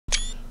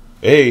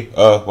Hey,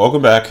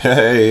 welcome back.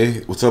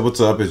 Hey, what's up, what's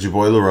up? It's your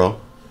boy, Laurel.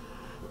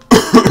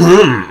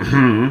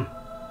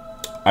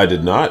 I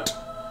did not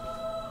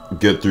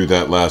get through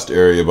that last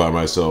area by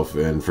myself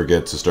and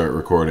forget to start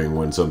recording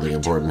when something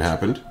important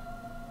happened.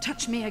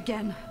 Touch me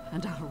again,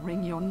 and I'll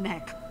wring your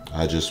neck.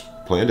 I just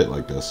planned it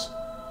like this.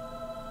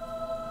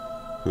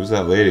 Who's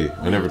that lady?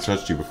 I never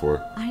touched you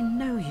before. I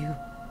know you.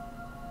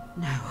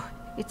 No,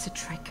 it's a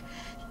trick.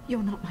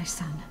 You're not my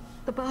son.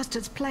 The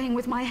bastard's playing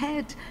with my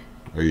head.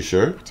 Are you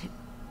sure? But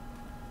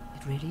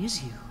it really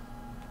is you,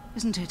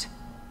 isn't it?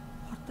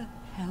 What the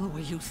hell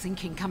were you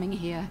thinking coming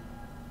here?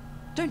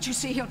 Don't you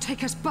see he'll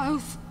take us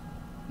both?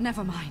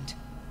 Never mind.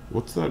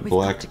 What's that We've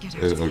black? got to get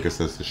out of I here. guess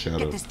that's the shadow.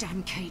 Get this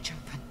damn cage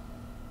open.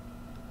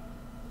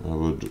 I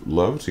would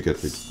love to get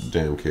the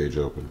damn cage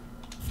open.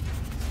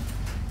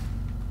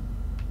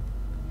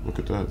 Look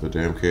at that, the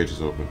damn cage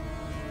is open.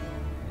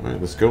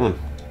 Alright, let's go in.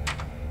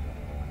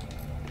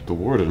 The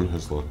warden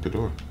has locked the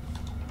door.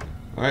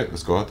 Alright,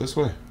 let's go out this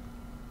way.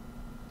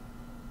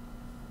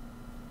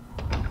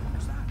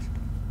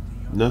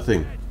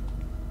 Nothing.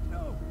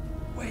 No,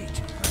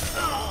 wait.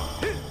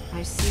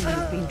 I see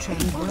you've been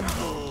trained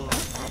well.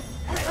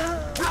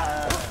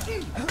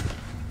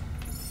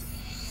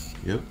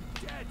 Yep.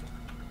 Dead.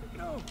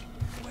 No,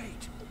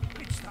 wait.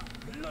 It's that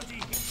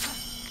bloody...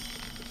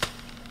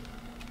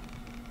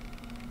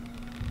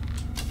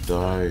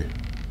 Die.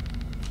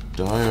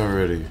 Die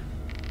already.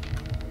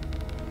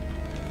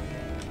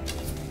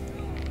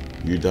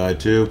 You die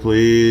too,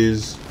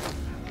 please.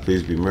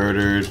 Please be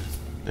murdered.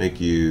 Thank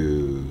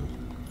you.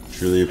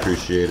 Truly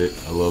appreciate it.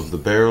 I love the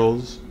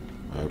barrels.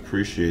 I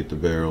appreciate the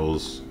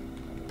barrels.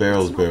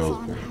 Barrels,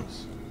 barrels,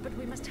 barrels. But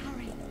we must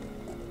hurry.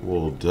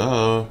 Well,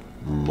 duh.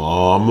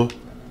 Mom.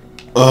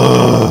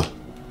 Ugh.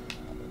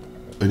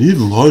 I need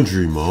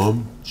laundry,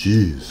 Mom.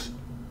 Jeez.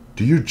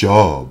 Do your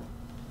job.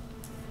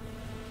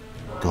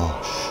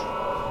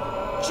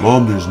 Gosh.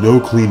 Mom, there's no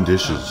clean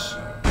dishes.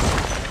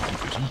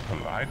 It isn't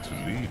polite to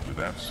leave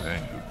without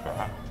saying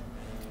goodbye.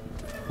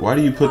 Why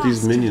do you put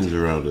these minions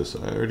around us?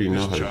 I already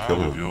know how This to child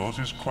kill of him. yours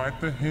is quite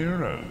the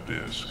hero,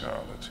 dear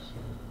Scarlet.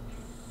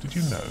 Did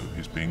you know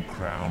he's being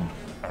crowned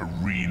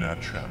arena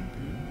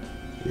champion?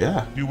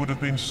 Yeah. You would have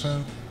been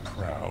so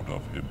proud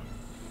of him.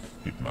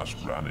 It must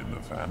run in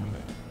the family.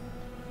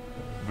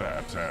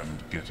 That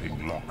and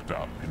getting locked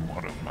up in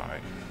one of my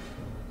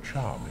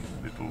charming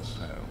little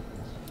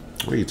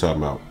cells. What are you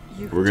talking about?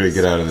 We're gonna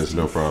get out of this,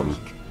 no problem.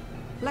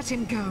 Let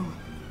him go.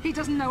 He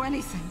doesn't know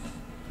anything.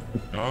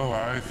 Oh,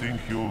 I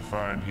think you'll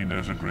find he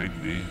knows a great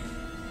deal.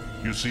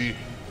 You see,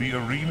 the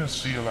arena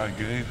seal I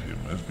gave him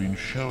has been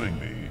showing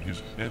me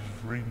his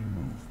every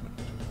movement.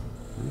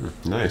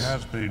 It Nice.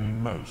 has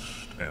been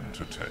most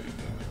entertaining.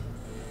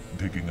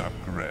 Digging up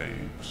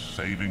graves,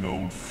 saving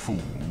old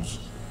fools,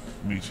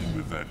 meeting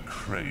with that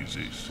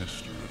crazy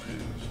sister of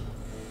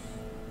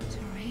his.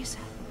 Teresa.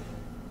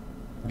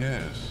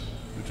 Yes,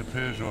 it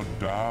appears your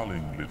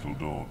darling little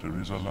daughter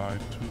is alive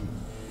too.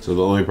 So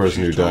the only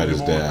person who She told died him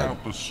is all Dad.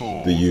 about the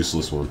sword The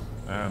useless one.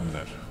 and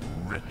that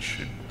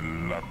wretched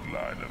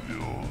bloodline of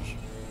yours.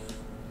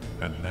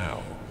 And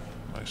now,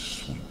 my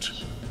sweet,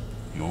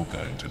 you're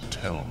going to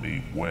tell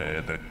me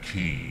where the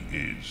key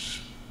is.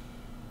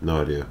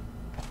 No idea.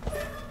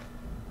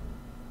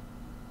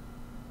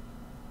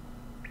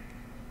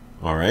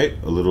 Alright,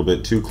 a little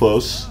bit too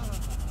close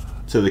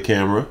to the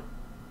camera.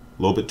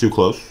 A little bit too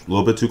close. A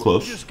little bit too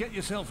close. Just get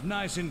yourself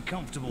nice and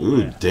comfortable Ooh,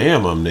 there.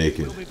 damn, I'm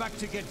naked. We'll be back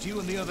to get you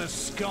and the other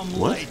scum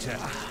What? later.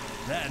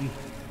 Then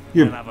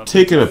we'll have You're a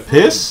taking a bit of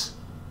piss? fun.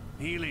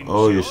 He'll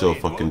Oh, you're so enjoy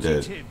it, fucking won't he,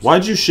 dead. Tibbs?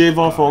 Why'd you shave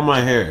off all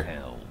my hair?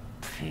 Hell,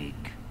 pig.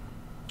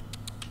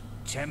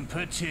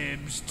 Temper,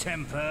 Tibbs,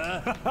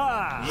 temper.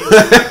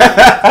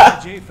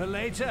 Energy for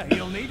later.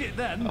 You'll need it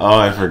then. Oh,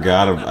 I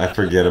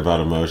forget about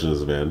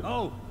emotions, man.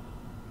 Oh,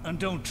 and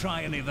don't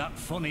try any of that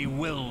funny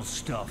will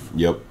stuff.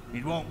 Yep.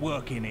 It won't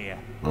work in here.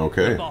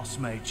 Okay. The boss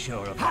made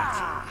sure of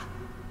that.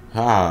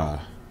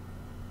 Ha.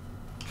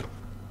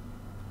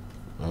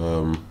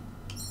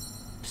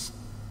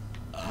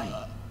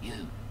 You,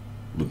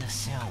 in the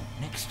cell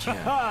next to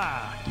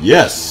you.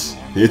 Yes,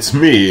 it's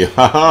me.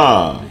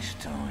 Haha. This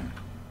time.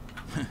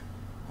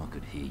 I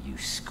could hear you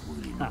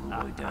squealing all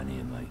the way down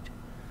here, mate.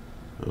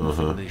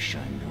 Nothing to be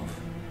ashamed of.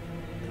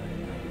 They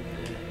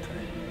know their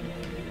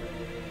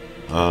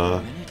pain.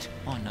 A minute,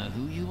 I know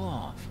who you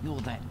are. You're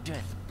that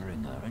death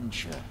bringer,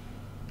 aren't you?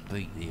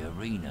 Beat the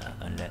arena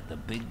and let the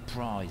big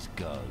prize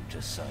go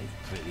to save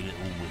pretty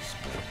little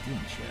Whisper,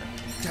 didn't you?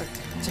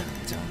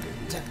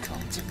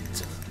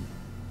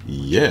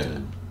 Yeah.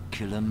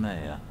 Kill a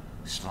mayor,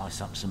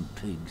 slice up some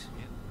pigs.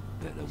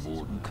 Bet the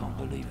warden can't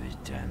believe his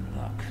damn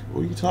luck.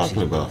 What are you It's talking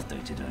his about?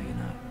 birthday today, you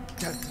know.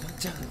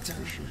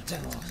 Vicious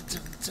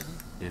bastard.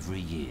 Every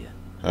year.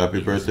 Happy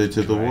he birthday gets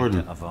to the dragged warden.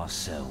 out of our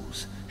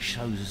cells,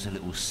 shows us a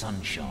little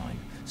sunshine,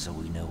 so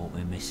we know what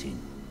we're missing,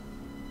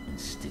 and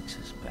sticks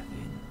us back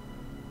in.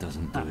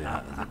 Doesn't do it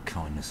out of the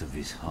kindness of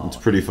his heart. It's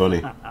pretty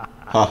funny.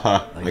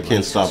 Haha. I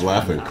can't stop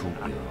laughing.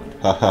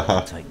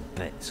 Haha. Take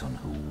bets on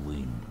who'll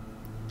win.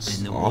 It's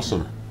Then the awesome.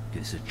 winner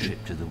gets a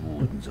trip to the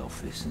warden's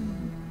office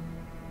and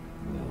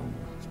Well,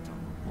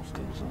 what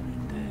goes on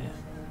in there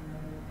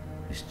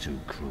is too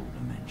cruel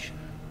to mention.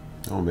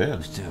 Oh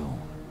man. Still,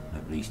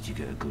 at least you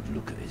get a good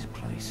look at his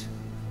place.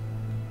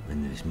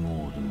 When there's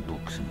more than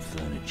books and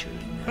furniture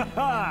in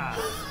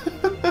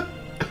there.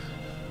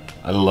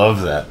 I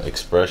love that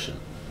expression.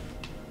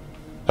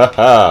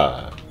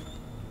 Haha.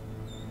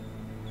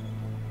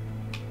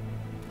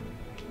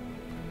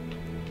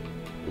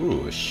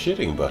 Ooh, a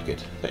shitting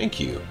bucket. Thank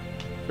you.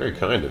 Very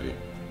kind of you.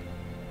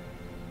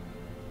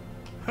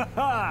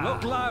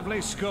 Look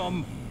lively,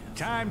 scum.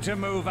 Time to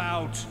move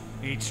out.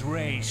 It's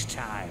race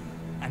time.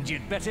 And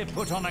you'd better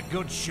put on a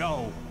good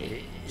show.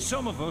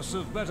 Some of us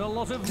have bet a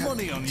lot of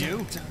money on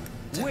you.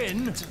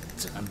 Win,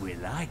 and we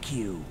like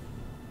you.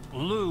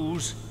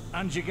 Lose,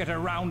 and you get a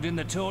round in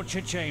the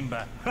torture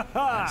chamber.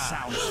 That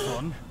sounds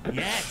fun.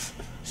 Yes,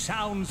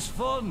 sounds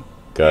fun.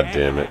 God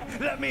damn it.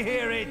 Let me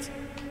hear it.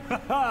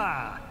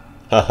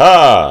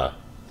 Haha!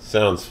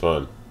 Sounds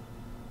fun.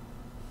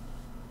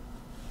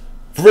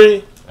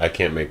 Free! I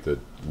can't make the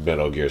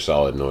Metal Gear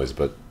Solid noise,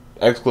 but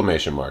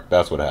exclamation mark.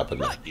 That's what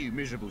happened. Right, you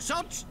miserable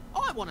sods.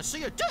 I want to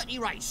see a dirty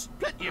race.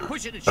 Plenty of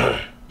pushing and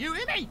shit. You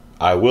hear me?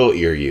 I will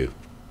ear you.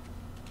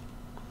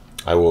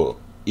 I will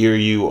ear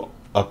you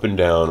up and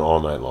down all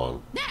night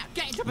long. Now,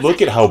 get into position.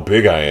 Look at how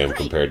big I am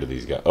compared to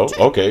these guys. Oh,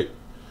 okay.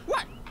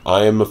 What?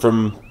 I am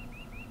from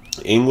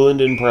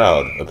England and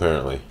proud,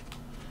 apparently.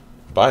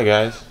 Bye,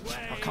 guys.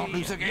 I can't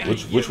lose again.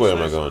 Which way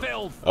am I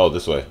going? Oh,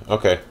 this way.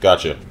 Okay,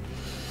 gotcha.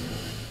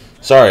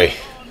 Sorry.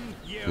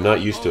 I'm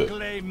not used to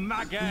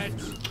it.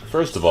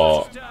 First of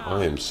all,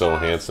 I am so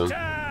handsome.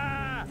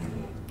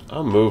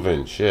 I'm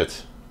moving.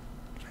 Shit.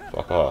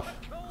 Fuck off.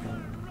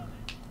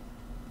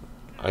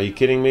 Are you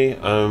kidding me?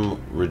 I'm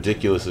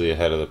ridiculously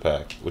ahead of the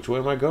pack. Which way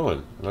am I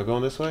going? Am I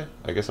going this way?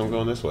 I guess I'm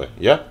going this way.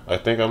 Yeah, I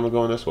think I'm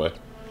going this way.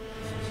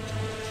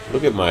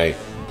 Look at my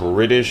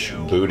British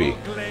booty.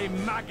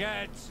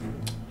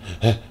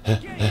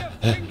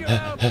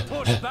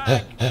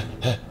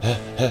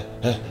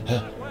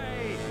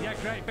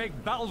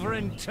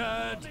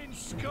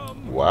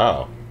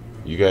 Wow.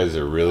 You guys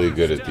are really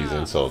good at these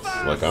insults.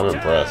 Like, I'm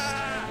impressed.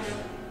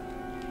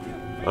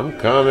 I'm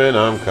coming,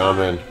 I'm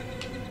coming.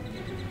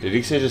 Did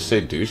he just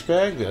say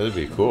douchebag? That'd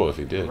be cool if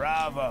he did.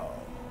 Bravo.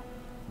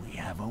 We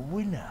have a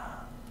winner.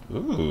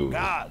 Ooh.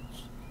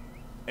 Guards,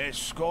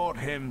 escort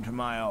him to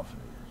my office.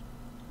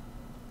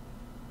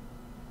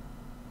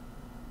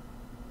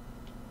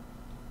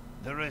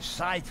 The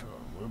recital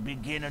will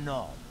begin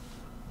anon.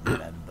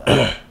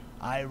 Remember,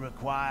 I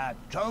require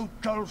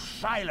total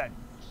silence.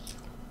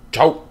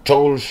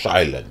 Total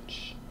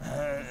silence.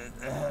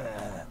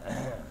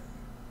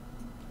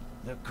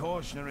 The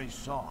cautionary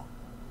song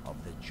of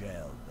the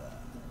jailbird.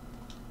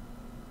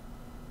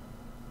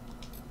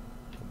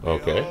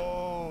 Okay.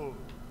 Behold,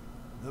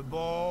 the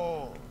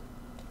ball,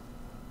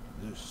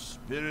 the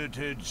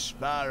spirited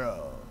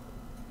sparrow,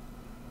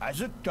 as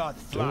it doth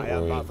fly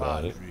Don't worry above our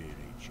about it. dreary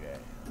jail.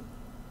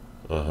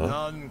 Uh-huh.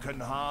 None can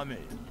harm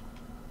it,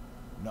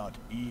 not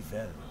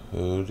even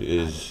Code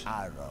is an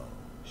arrow.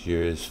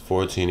 here is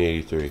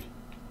 1483.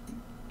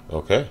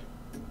 Okay.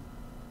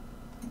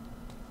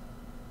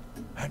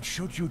 And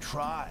should you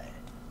try,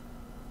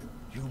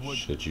 you would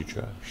Should you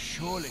try?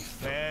 surely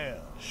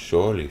fail.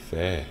 Surely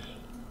fair.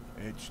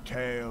 Its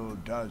tail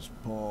does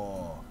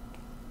pour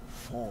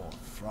forth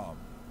from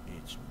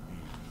its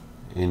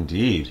beak.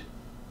 Indeed.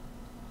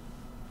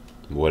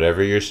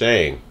 Whatever you're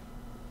saying.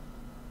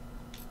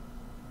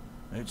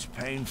 It's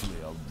painfully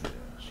obvious.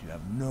 You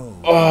have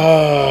no.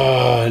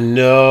 Oh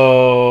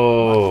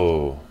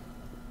no.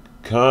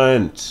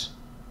 Cunt.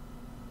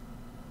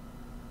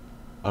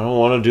 I don't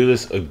want to do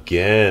this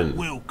again.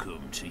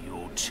 Welcome to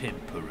your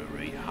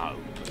temporary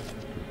home.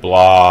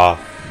 Blah.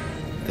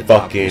 The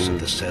darkness Fucking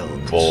of the cell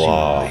consumed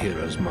blah. the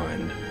hero's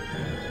mind.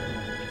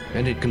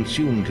 And it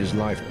consumed his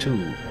life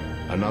too.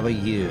 Another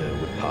year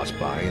would pass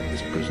by in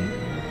this prison.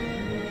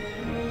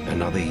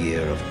 Another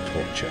year of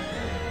torture.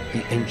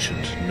 The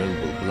ancient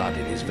noble blood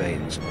in his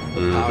veins.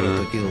 The power of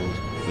the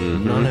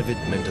guild. None of it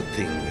meant a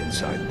thing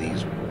inside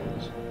these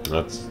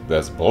walls.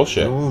 That's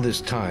bullshit. And all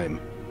this time,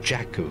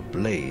 Jack of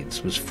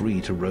Blades was free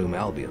to roam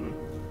Albion.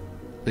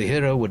 The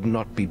hero would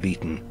not be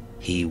beaten.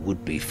 He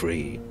would be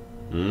free.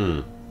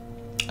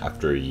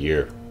 After a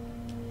year.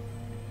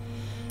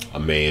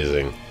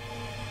 Amazing.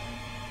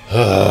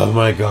 Oh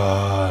my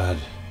god.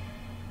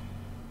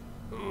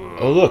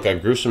 Oh look, I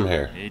grew some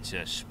hair. It's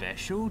a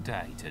special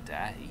day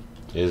today.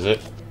 Is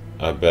it?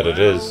 I bet it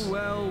is.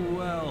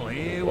 Well,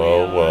 here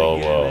Well, we are well,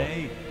 again, well.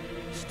 eh?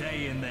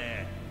 Stay in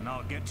there, and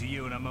I'll get to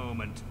you in a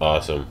moment.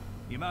 Awesome.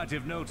 You might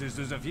have noticed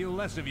there's a few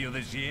less of you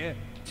this year.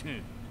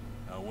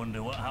 I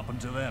wonder what happened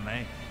to them,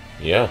 eh?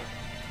 Yeah.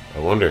 I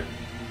wonder.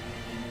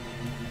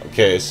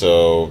 Okay,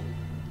 so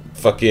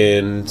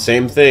fucking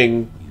same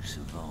thing, You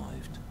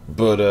survived.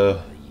 but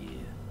Another year,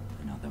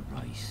 another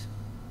race.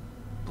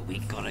 But we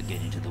gotta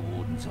get into the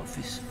warden's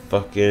office.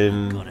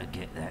 fucking Gotta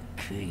get that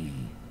key.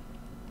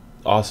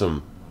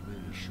 awesome.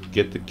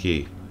 Get the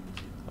key.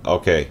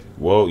 Okay,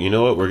 well, you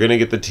know what? We're gonna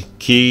get the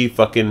key,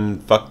 fuck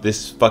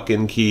this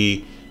fucking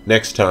key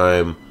next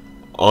time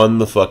on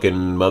the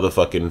fucking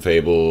motherfucking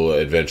Fable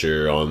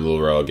adventure on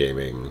Little Raw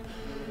Gaming.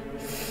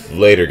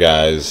 Later,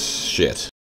 guys. Shit.